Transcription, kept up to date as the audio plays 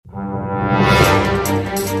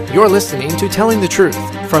You're listening to Telling the Truth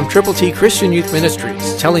from Triple T Christian Youth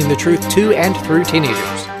Ministries, telling the truth to and through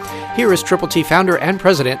teenagers. Here is Triple T founder and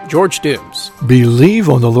president, George Dooms. Believe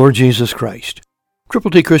on the Lord Jesus Christ.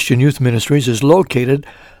 Triple T Christian Youth Ministries is located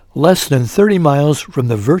less than 30 miles from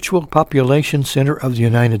the virtual population center of the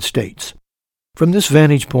United States. From this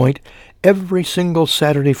vantage point, every single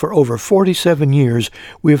Saturday for over 47 years,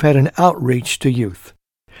 we have had an outreach to youth.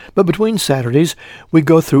 But between Saturdays, we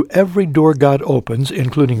go through every door God opens,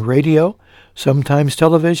 including radio, sometimes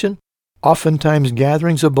television, oftentimes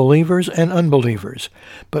gatherings of believers and unbelievers,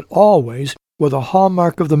 but always with a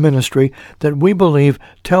hallmark of the ministry that we believe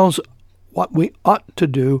tells what we ought to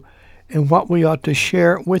do and what we ought to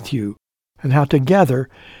share with you, and how together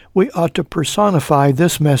we ought to personify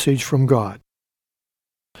this message from God.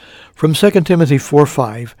 From 2 Timothy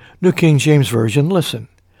 4:5, New King James Version, listen.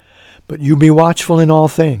 But you be watchful in all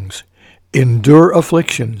things, endure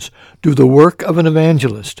afflictions, do the work of an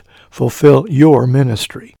evangelist, fulfill your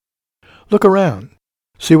ministry. Look around,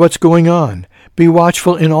 see what's going on. Be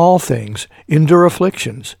watchful in all things, endure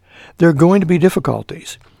afflictions. There are going to be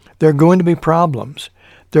difficulties. There are going to be problems.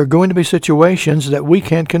 There are going to be situations that we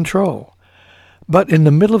can't control. But in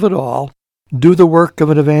the middle of it all, do the work of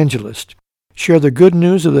an evangelist. Share the good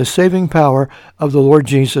news of the saving power of the Lord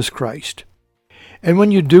Jesus Christ. And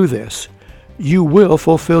when you do this, you will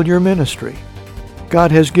fulfill your ministry.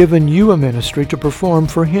 God has given you a ministry to perform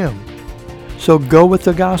for Him. So go with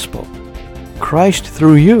the gospel. Christ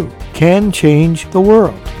through you can change the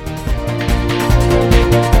world.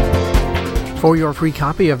 For your free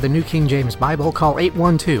copy of the New King James Bible, call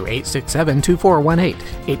 812-867-2418,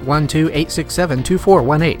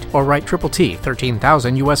 812-867-2418, or write Triple T,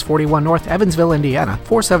 13,000 U.S. 41 North, Evansville, Indiana,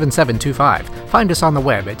 47725. Find us on the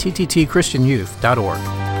web at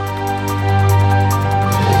tttchristianyouth.org.